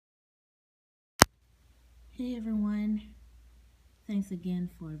Hey everyone, thanks again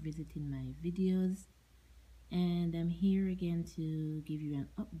for visiting my videos, and I'm here again to give you an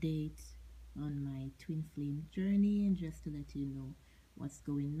update on my twin flame journey and just to let you know what's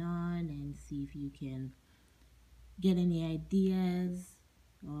going on and see if you can get any ideas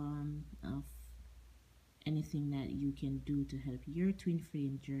of anything that you can do to help your twin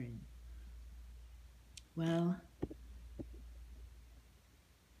flame journey. Well,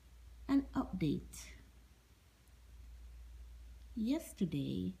 an update.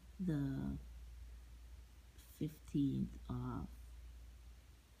 Yesterday, the 15th of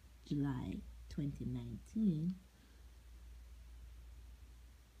July 2019,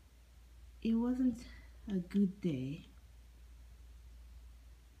 it wasn't a good day.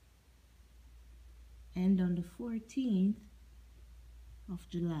 And on the 14th of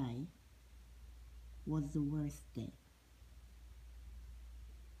July was the worst day.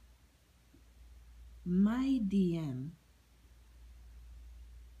 My DM,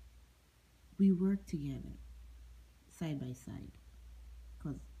 we work together side by side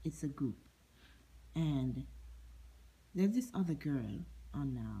because it's a group. And there's this other girl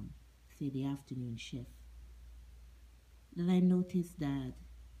on, say, the afternoon shift that I noticed that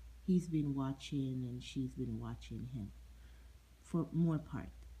he's been watching and she's been watching him. For more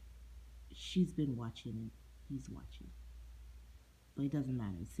part, she's been watching and he's watching. But it doesn't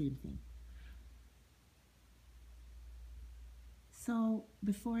matter, same thing. So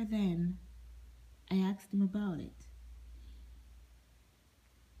before then, I asked him about it.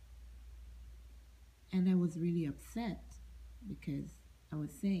 And I was really upset because I was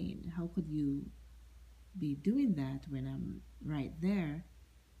saying, how could you be doing that when I'm right there?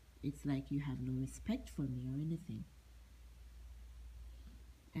 It's like you have no respect for me or anything.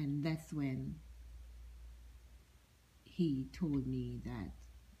 And that's when he told me that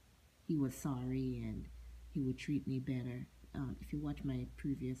he was sorry and he would treat me better. If you watch my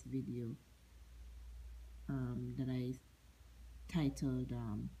previous video that I titled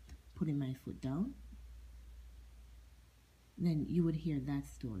Putting My Foot Down, then you would hear that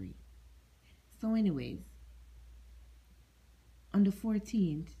story. So anyways, on the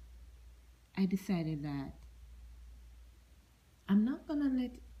 14th, I decided that I'm not gonna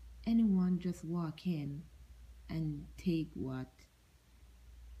let anyone just walk in and take what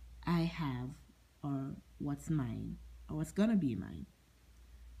I have or what's mine or what's gonna be mine,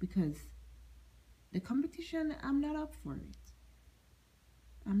 because the competition, I'm not up for it.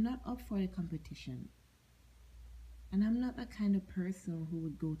 I'm not up for the competition. And I'm not the kind of person who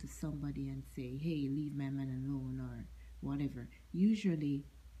would go to somebody and say, hey, leave my man alone or whatever. Usually,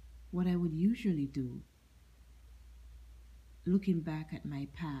 what I would usually do, looking back at my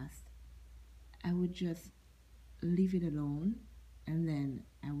past, I would just leave it alone and then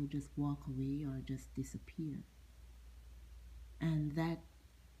I would just walk away or just disappear. And that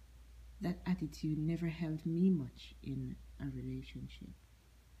attitude never helped me much in a relationship.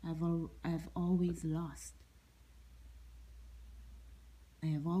 I've always lost. I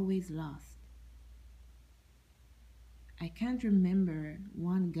have always lost. I can't remember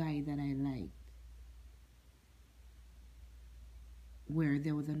one guy that I liked where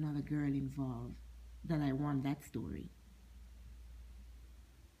there was another girl involved that I won that story.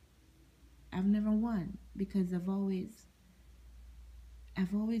 I've never won because I've always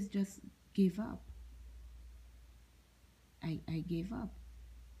just gave up. I gave up.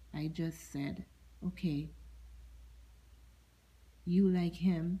 I just said, okay, you like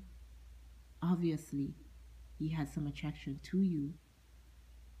him, obviously he has some attraction to you,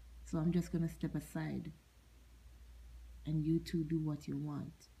 so I'm just gonna step aside and you two do what you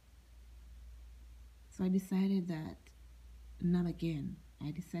want. So I decided that not again.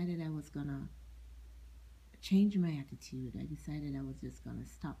 I decided I was gonna change my attitude. I decided I was just gonna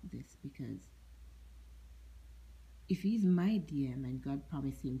stop this, because if he's my DM and God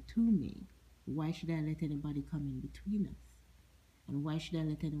promised him to me, why should I let anybody come in between us? And why should I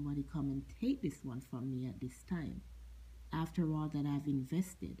let anybody come and take this one from me at this time? After all that I've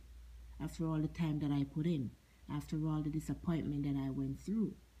invested, after all the time that I put in, after all the disappointment that I went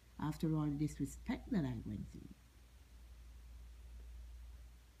through, after all the disrespect that I went through.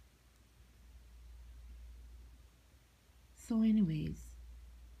 So anyways,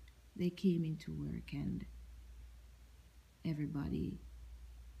 they came into work and everybody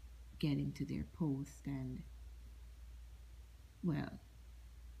getting to their post, and well,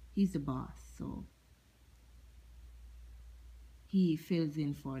 he's the boss, so he fills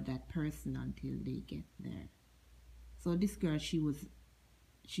in for that person until they get there. So this girl,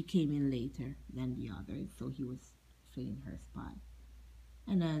 she came in later than the others, so he was filling her spot.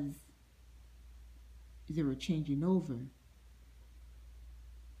 And as they were changing over,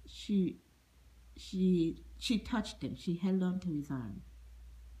 she she touched him. She held on to his arm.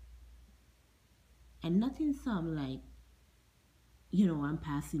 And nothing some like, I'm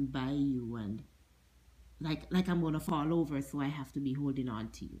passing by you and like I'm gonna fall over, so I have to be holding on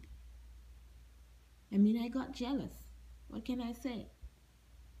to you. I mean, I got jealous. What can I say?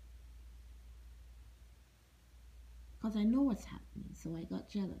 Because I know what's happening, so I got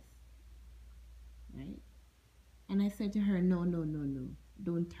jealous, right? And I said to her, no, no, no, no,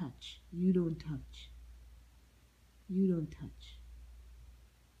 don't touch. You don't touch. You don't touch.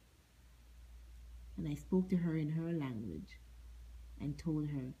 And I spoke to her in her language and told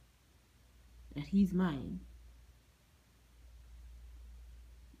her that he's mine,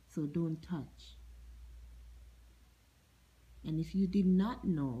 so don't touch. And if you did not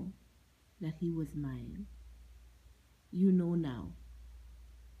know that he was mine, you know now,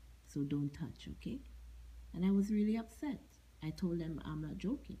 so don't touch, okay? And I was really upset. I told them I'm not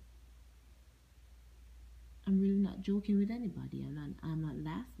joking. I'm really not joking with anybody. I'm not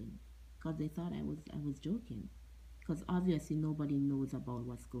laughing because they thought I was joking. Because obviously nobody knows about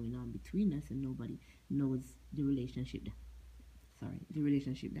what's going on between us, and nobody knows the relationship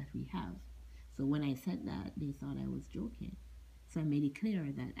that we have. So when I said that, they thought I was joking. So I made it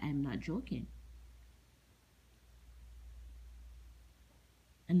clear that I'm not joking.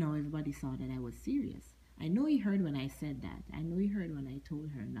 And now everybody saw that I was serious. I know he heard when I said that. I know he heard when I told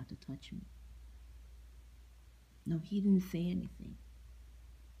her not to touch me. No, he didn't say anything.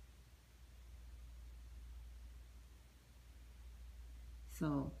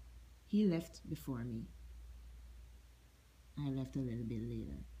 So he left before me. I left a little bit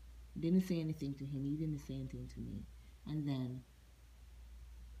later. Didn't say anything to him. He didn't say anything to me. And then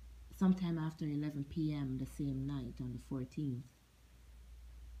sometime after 11 p.m. the same night on the 14th,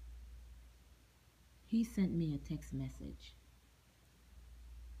 he sent me a text message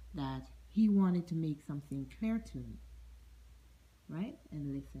that he wanted to make something clear to me. Right?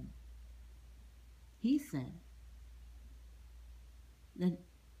 And listen. He said that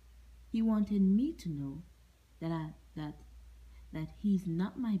he wanted me to know that he's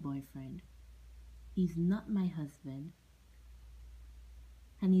not my boyfriend, he's not my husband,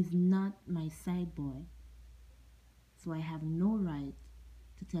 and he's not my side boy. So I have no right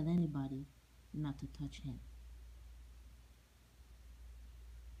to tell anybody not to touch him.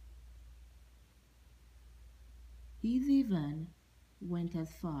 He's even went as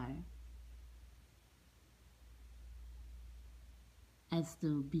far as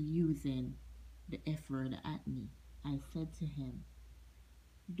to be using the F word at me. I said to him,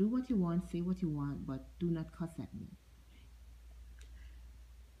 do what you want, say what you want, but do not cuss at me.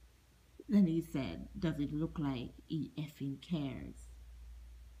 Then he said, does it look like he effing cares?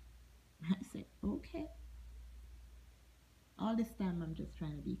 I said, okay. All this time I'm just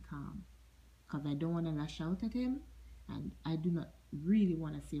trying to be calm because I don't want to lash out at him, and I do not really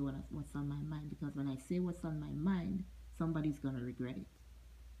want to say what's on my mind, because when I say what's on my mind, somebody's going to regret it.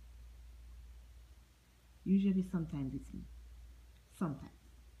 Usually, sometimes it's me. Sometimes.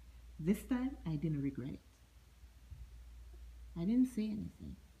 This time, I didn't regret it. I didn't say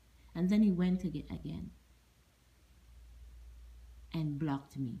anything. And then he went again and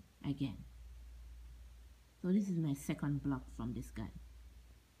blocked me again. So this is my second block from this guy.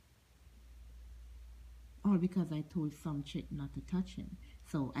 All because I told some chick not to touch him.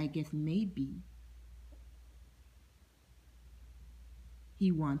 So I guess maybe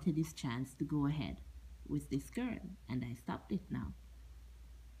he wanted his chance to go ahead with this girl, and I stopped it now.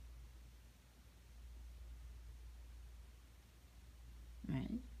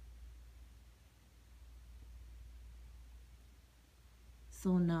 Right?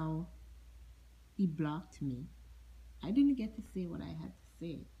 So now he blocked me. I didn't get to say what I had to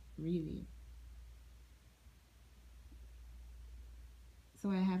say, really.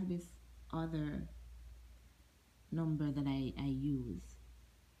 So I have this other number that I use,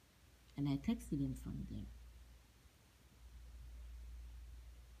 and I texted him from there.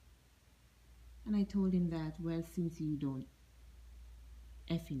 And I told him that, well, since you don't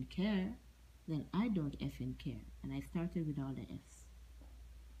effing care, then I don't effing care. And I started with all the F's.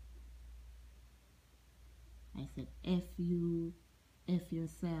 I said, F you, F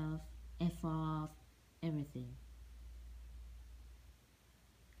yourself, F off, everything.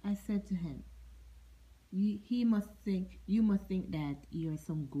 I said to him, you must think that you're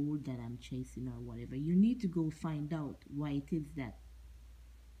some gold that I'm chasing or whatever. You need to go find out why it is that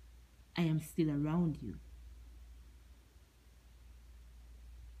I am still around you.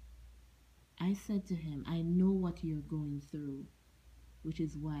 I said to him, I know what you're going through, which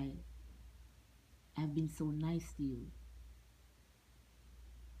is why I've been so nice to you.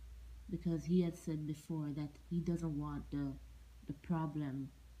 Because he had said before that he doesn't want the problem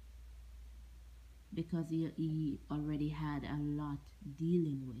because he already had a lot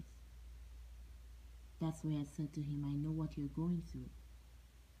dealing with. That's why I said to him, I know what you're going through.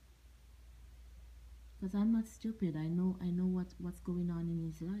 Because I'm not stupid. I know what's going on in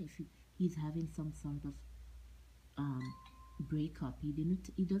his life. He's having some sort of um breakup. He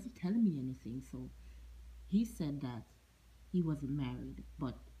doesn't tell me anything. So he said that he wasn't married.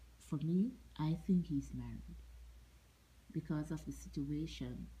 But for me, I think he's married because of the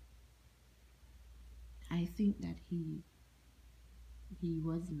situation. I think that he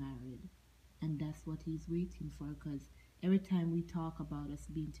was married, and that's what he's waiting for. Because every time we talk about us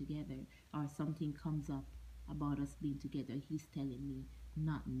being together or something comes up about us being together, he's telling me,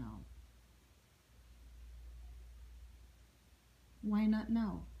 not now. Why not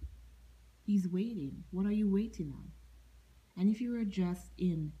now? He's waiting. What are you waiting on? And if you were just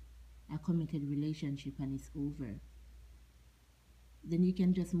in a committed relationship and it's over, then you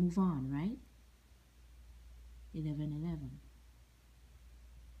can just move on, right? 11:11.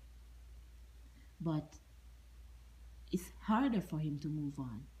 But it's harder for him to move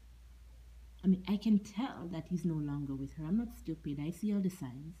on. I mean, I can tell that he's no longer with her. I'm not stupid. I see all the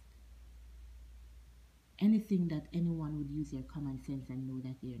signs. Anything that anyone would use their common sense and know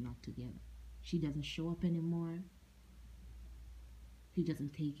that they're not together. She doesn't show up anymore. She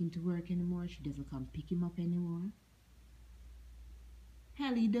doesn't take him to work anymore. She doesn't come pick him up anymore.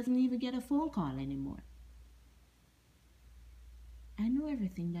 Hell, he doesn't even get a phone call anymore. I know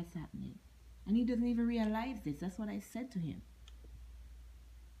everything that's happening. And he doesn't even realize this. That's what I said to him.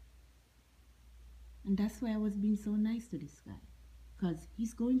 And that's why I was being so nice to this guy. Because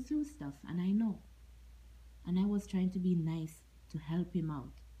he's going through stuff, and I know. And I was trying to be nice to help him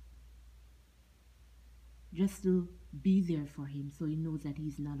out. Just to be there for him so he knows that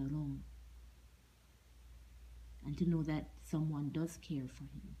he's not alone. And to know that someone does care for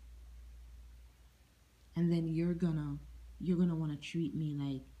him. And then you're gonna want to treat me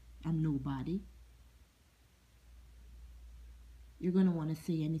like I'm nobody. You're gonna want to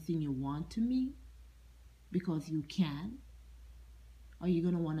say anything you want to me because you can. Or you're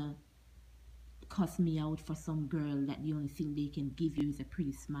gonna want to cuss me out for some girl that the only thing they can give you is a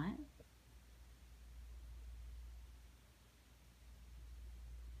pretty smile.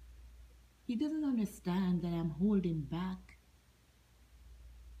 He doesn't understand that I'm holding back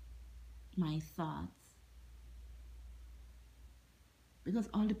my thoughts because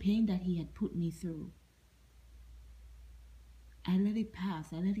all the pain that he had put me through, I let it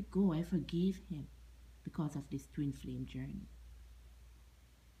pass, I let it go, I forgave him because of this twin flame journey.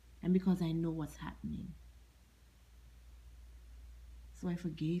 And because I know what's happening. So I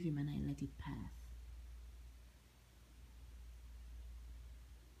forgave him and I let it pass.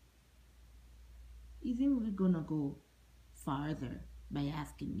 He's even gonna go farther by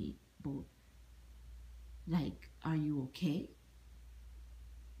asking me both, like, are you okay?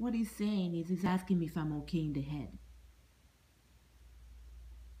 What he's saying is he's asking me if I'm okay in the head.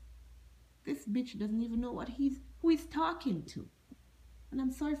 This bitch doesn't even know who he's talking to. And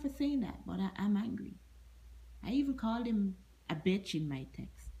I'm sorry for saying that, but I'm angry. I even called him a bitch in my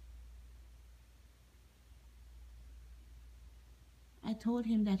text. I told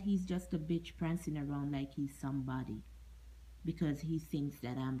him that he's just a bitch prancing around like he's somebody because he thinks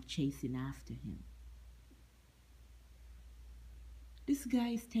that I'm chasing after him. This guy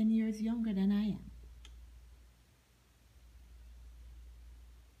is 10 years younger than I am.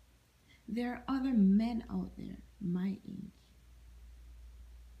 There are other men out there my age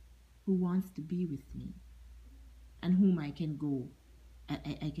who wants to be with me and whom I can go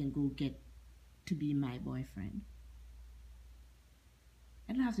get to be my boyfriend.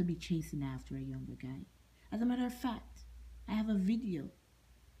 I don't have to be chasing after a younger guy. As a matter of fact, I have a video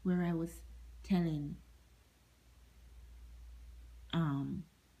where I was telling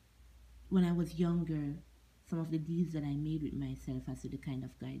when I was younger some of the deals that I made with myself as to the kind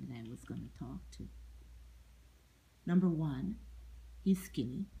of guy that I was going to talk to. Number one, he's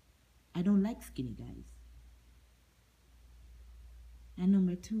skinny. I don't like skinny guys. And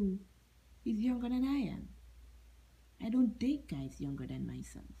number two, he's younger than I am. I don't date guys younger than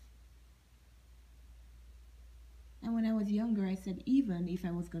myself. And when I was younger, I said even if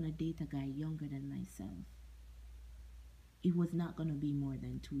I was going to date a guy younger than myself, it was not going to be more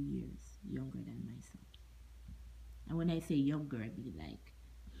than 2 years younger than myself. And when I say younger, I mean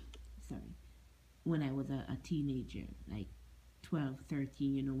when I was a teenager, like 12,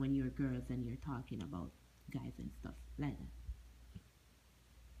 13, when you're girls and you're talking about guys and stuff like that.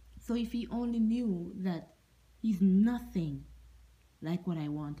 So if he only knew that he's nothing like what I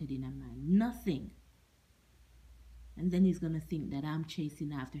wanted in a man, nothing, and then he's gonna think that I'm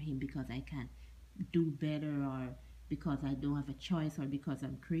chasing after him because I can't do better, or because I don't have a choice, or because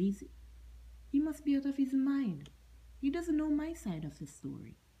I'm crazy. He must be out of his mind. He doesn't know my side of the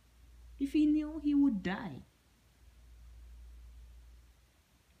story. If he knew, he would die.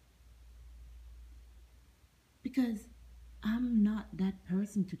 Because I'm not that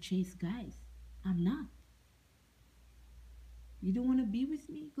person to chase guys. I'm not. You don't want to be with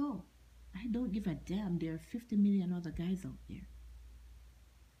me? Go. I don't give a damn. There are 50 million other guys out there.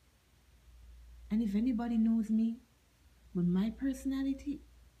 And if anybody knows me, with my personality,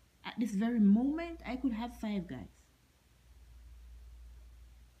 at this very moment, I could have 5 guys.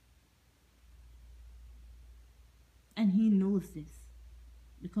 And he knows this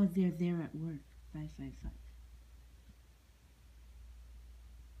because they're there at work. 555.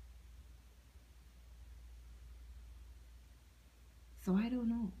 So I don't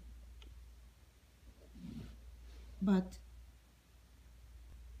know. But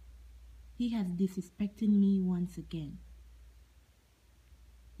he has disrespected me once again.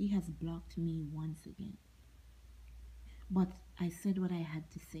 He has blocked me once again. But I said what I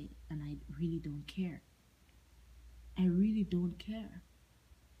had to say, and I really don't care. I really don't care.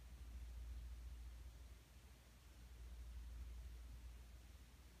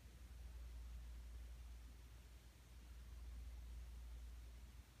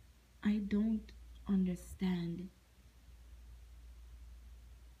 I don't understand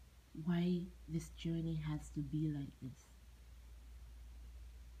why this journey has to be like this.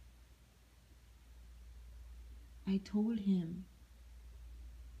 I told him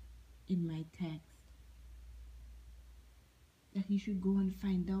in my text that he should go and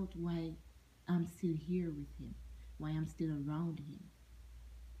find out why I'm still here with him, why I'm still around him.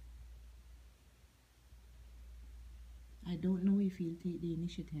 I don't know if he'll take the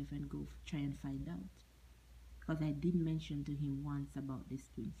initiative and go try and find out. Because I did mention to him once about this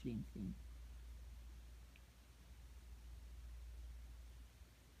twin flame thing.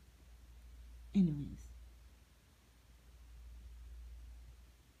 Anyways,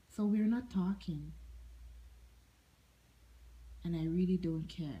 so we're not talking, and I really don't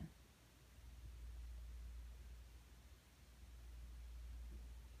care.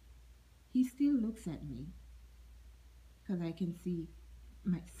 He still looks at me because I can see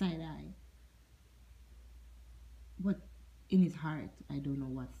my side eye. But in his heart, I don't know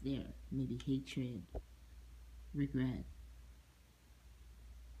what's there. Maybe hatred, regret.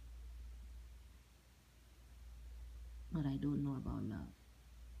 But I don't know about love.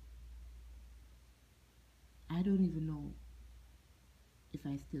 I don't even know if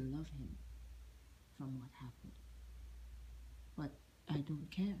I still love him from what happened. But I don't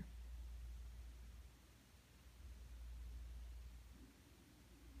care.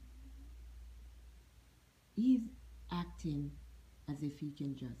 He's acting as if he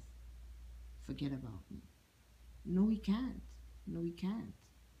can just forget about me. No, he can't. No, he can't.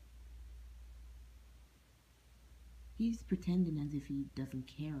 He's pretending as if he doesn't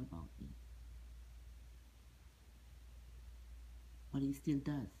care about me. But he still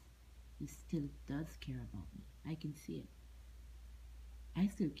does. He still does care about me. I can see it. I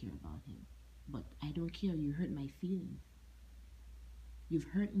still care about him. But I don't care. You hurt my feelings. You've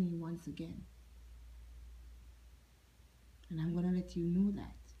hurt me once again. And I'm going to let you know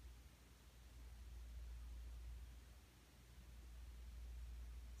that.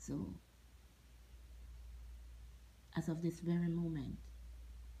 So, as of this very moment,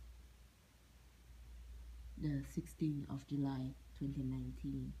 the 16th of July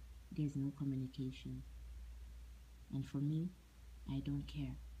 2019, there's no communication. And for me, I don't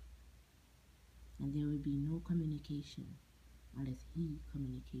care. And there will be no communication unless he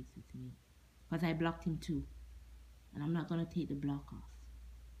communicates with me. Because I blocked him too. And I'm not going to take the block off.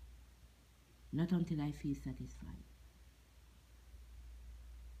 Not until I feel satisfied.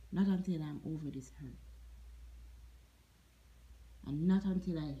 Not until I'm over this hurt. And not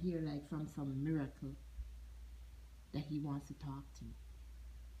until I hear like from some miracle that he wants to talk to me.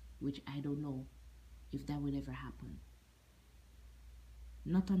 Which I don't know if that would ever happen.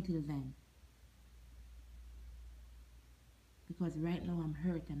 Not until then. Because right now I'm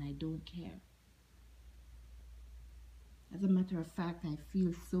hurt and I don't care. As a matter of fact, I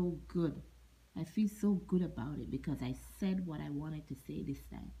feel so good. I feel so good about it because I said what I wanted to say this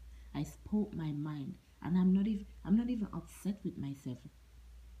time. I spoke my mind, and I'm not even upset with myself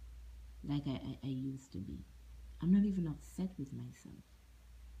like I used to be. I'm not even upset with myself.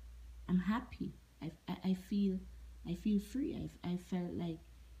 I'm happy. I feel free. I felt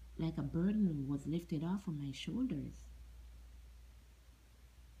like a burden was lifted off of my shoulders.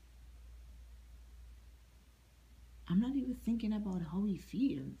 I'm not even thinking about how he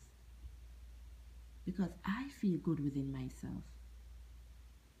feels because I feel good within myself.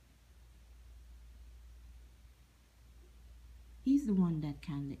 He's the one that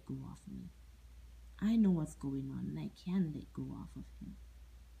can let go of me. I know what's going on and I can let go off of him.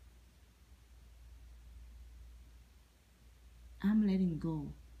 I'm letting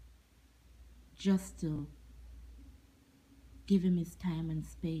go just to give him his time and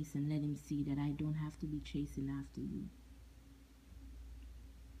space and let him see that I don't have to be chasing after you.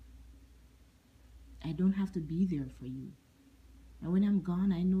 I don't have to be there for you. And when I'm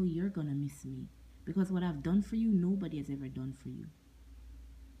gone, I know you're gonna miss me. Because what I've done for you, nobody has ever done for you.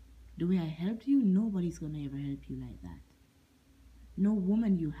 The way I helped you, nobody's gonna ever help you like that. No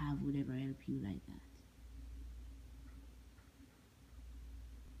woman you have would ever help you like that.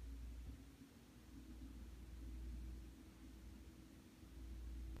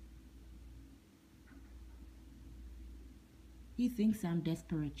 He thinks I'm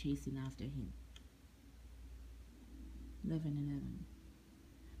desperate chasing after him. 11:11.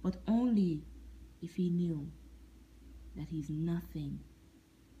 But only if he knew that he's nothing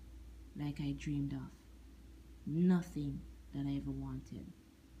like I dreamed of. Nothing that I ever wanted.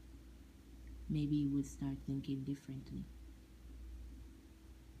 Maybe he would start thinking differently.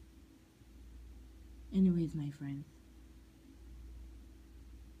 Anyways, my friends,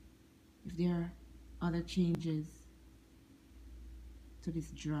 if there are other changes to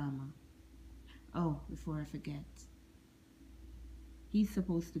this drama, oh, before I forget, he's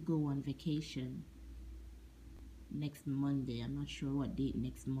supposed to go on vacation next Monday. I'm not sure what date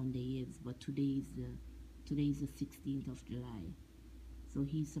next Monday is, but today is the 16th of July. So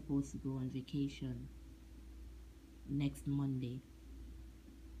he's supposed to go on vacation next Monday.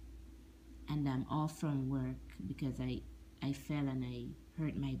 And I'm off from work because I fell and I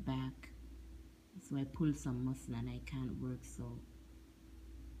hurt my back. So I pulled some muscle and I can't work, so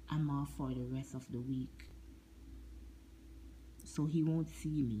I'm off for the rest of the week. So he won't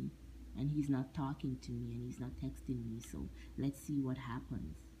see me and he's not talking to me and he's not texting me, so let's see what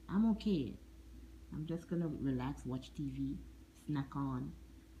happens. I'm okay. I'm just gonna relax, watch TV, snack on,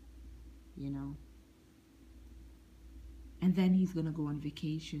 you know. And then he's gonna go on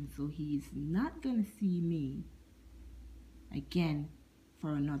vacation, so he's not gonna see me again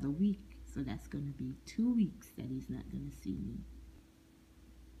for another week. So that's gonna be 2 weeks that he's not gonna see me.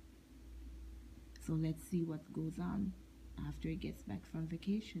 So let's see what goes on after he gets back from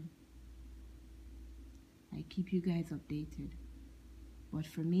vacation. I keep you guys updated. But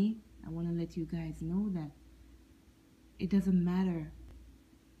for me, I want to let you guys know that it doesn't matter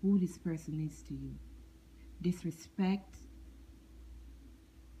who this person is to you. Disrespect,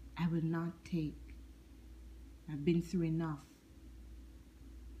 I will not take. I've been through enough.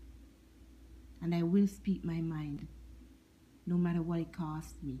 And I will speak my mind, no matter what it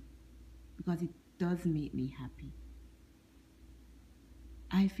costs me, because it does make me happy.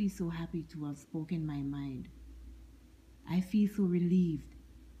 I feel so happy to have spoken my mind. I feel so relieved.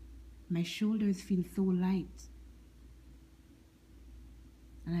 My shoulders feel so light.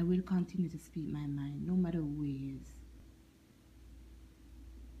 And I will continue to speak my mind, no matter who he is.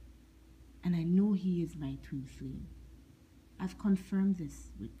 And I know he is my twin flame. I've confirmed this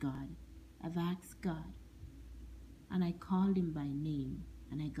with God. I've asked God. And I called him by name.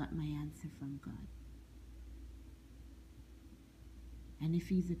 And I got my answer from God. And if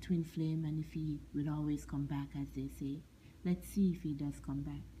he's a twin flame and if he will always come back, as they say, let's see if he does come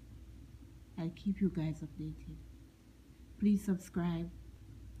back. I'll keep you guys updated. Please subscribe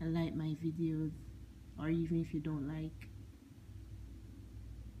and like my videos, or even if you don't like.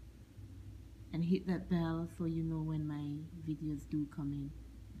 And hit that bell so you know when my videos do come in.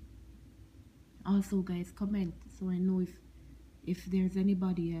 Also guys, comment so I know if there's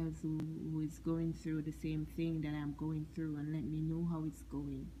anybody else who is going through the same thing that I'm going through, and let me know how it's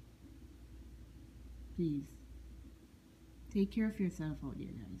going. Please. Take care of yourself out there,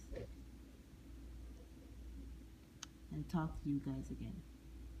 guys. And talk to you guys again.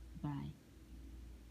 Bye.